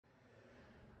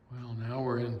Well, now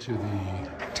we're into the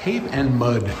tape and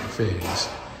mud phase.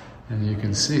 And you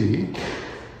can see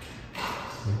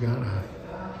we've got a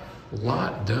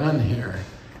lot done here.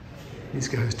 These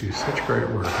guys do such great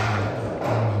work.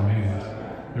 I'm amazed.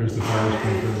 There's the fire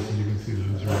sprinklers, and you can see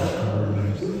those are all covered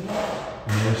nicely.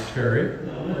 And there's Terry.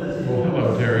 Well,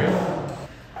 hello, Terry.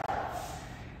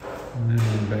 And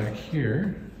then back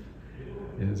here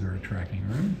is our tracking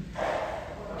room.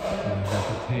 And I've got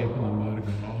the tape and the mud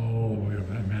going all the way up.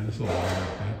 Man, this is a lot of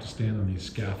work. They have to stand on these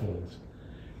scaffolds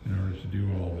in order to do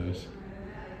all this.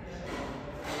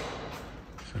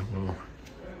 So we'll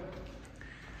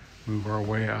move our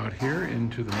way out here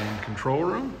into the main control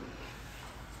room.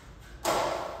 Yep,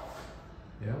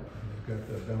 we've got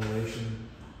the ventilation.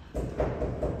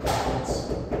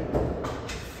 It's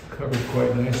covered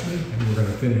quite nicely, and we're going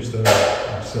to finish those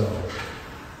ourselves.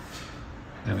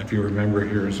 And if you remember,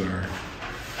 here's our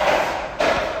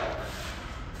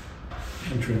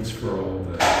entrance for all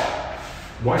the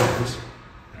wires.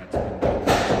 That's been done.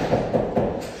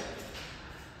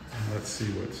 And let's see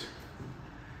what's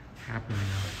happening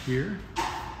out here.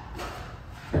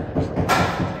 What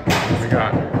do we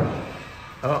got?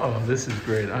 Uh-oh, this is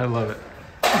great. I love it.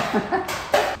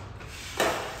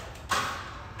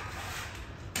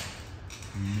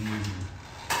 Amazing.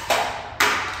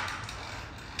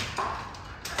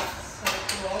 So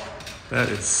cool. That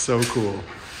is so cool.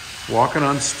 Walking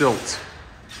on stilts.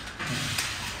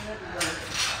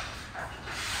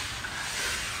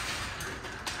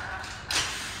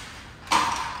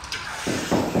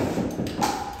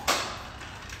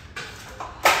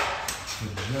 The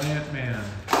giant man.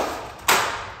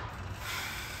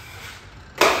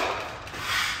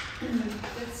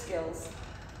 Good skills.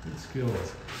 Good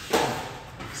skills.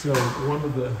 So one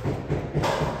of the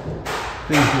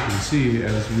things you can see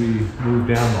as we move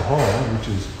down the hall, which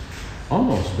is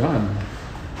almost done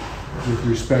with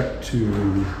respect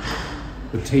to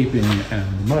the taping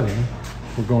and the mudding,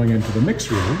 we're going into the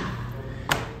mix room.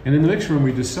 And in the mix room,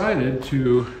 we decided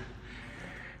to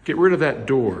get rid of that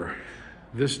door.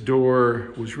 This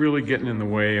door was really getting in the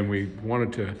way, and we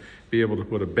wanted to be able to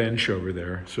put a bench over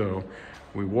there. So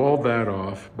we walled that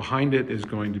off. Behind it is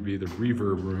going to be the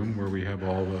reverb room, where we have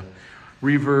all the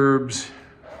reverbs,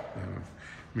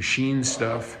 machine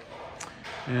stuff.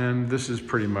 And this is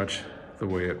pretty much the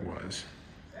way it was.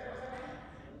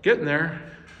 Getting there.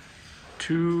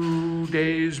 2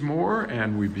 days more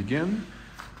and we begin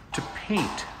to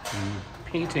paint. And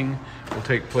painting will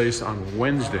take place on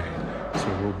Wednesday. So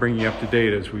we'll bring you up to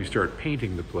date as we start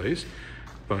painting the place,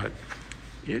 but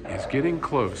it is getting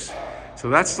close. So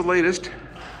that's the latest.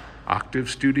 Octave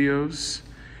Studios,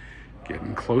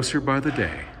 getting closer by the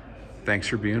day. Thanks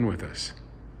for being with us.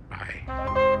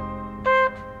 Bye.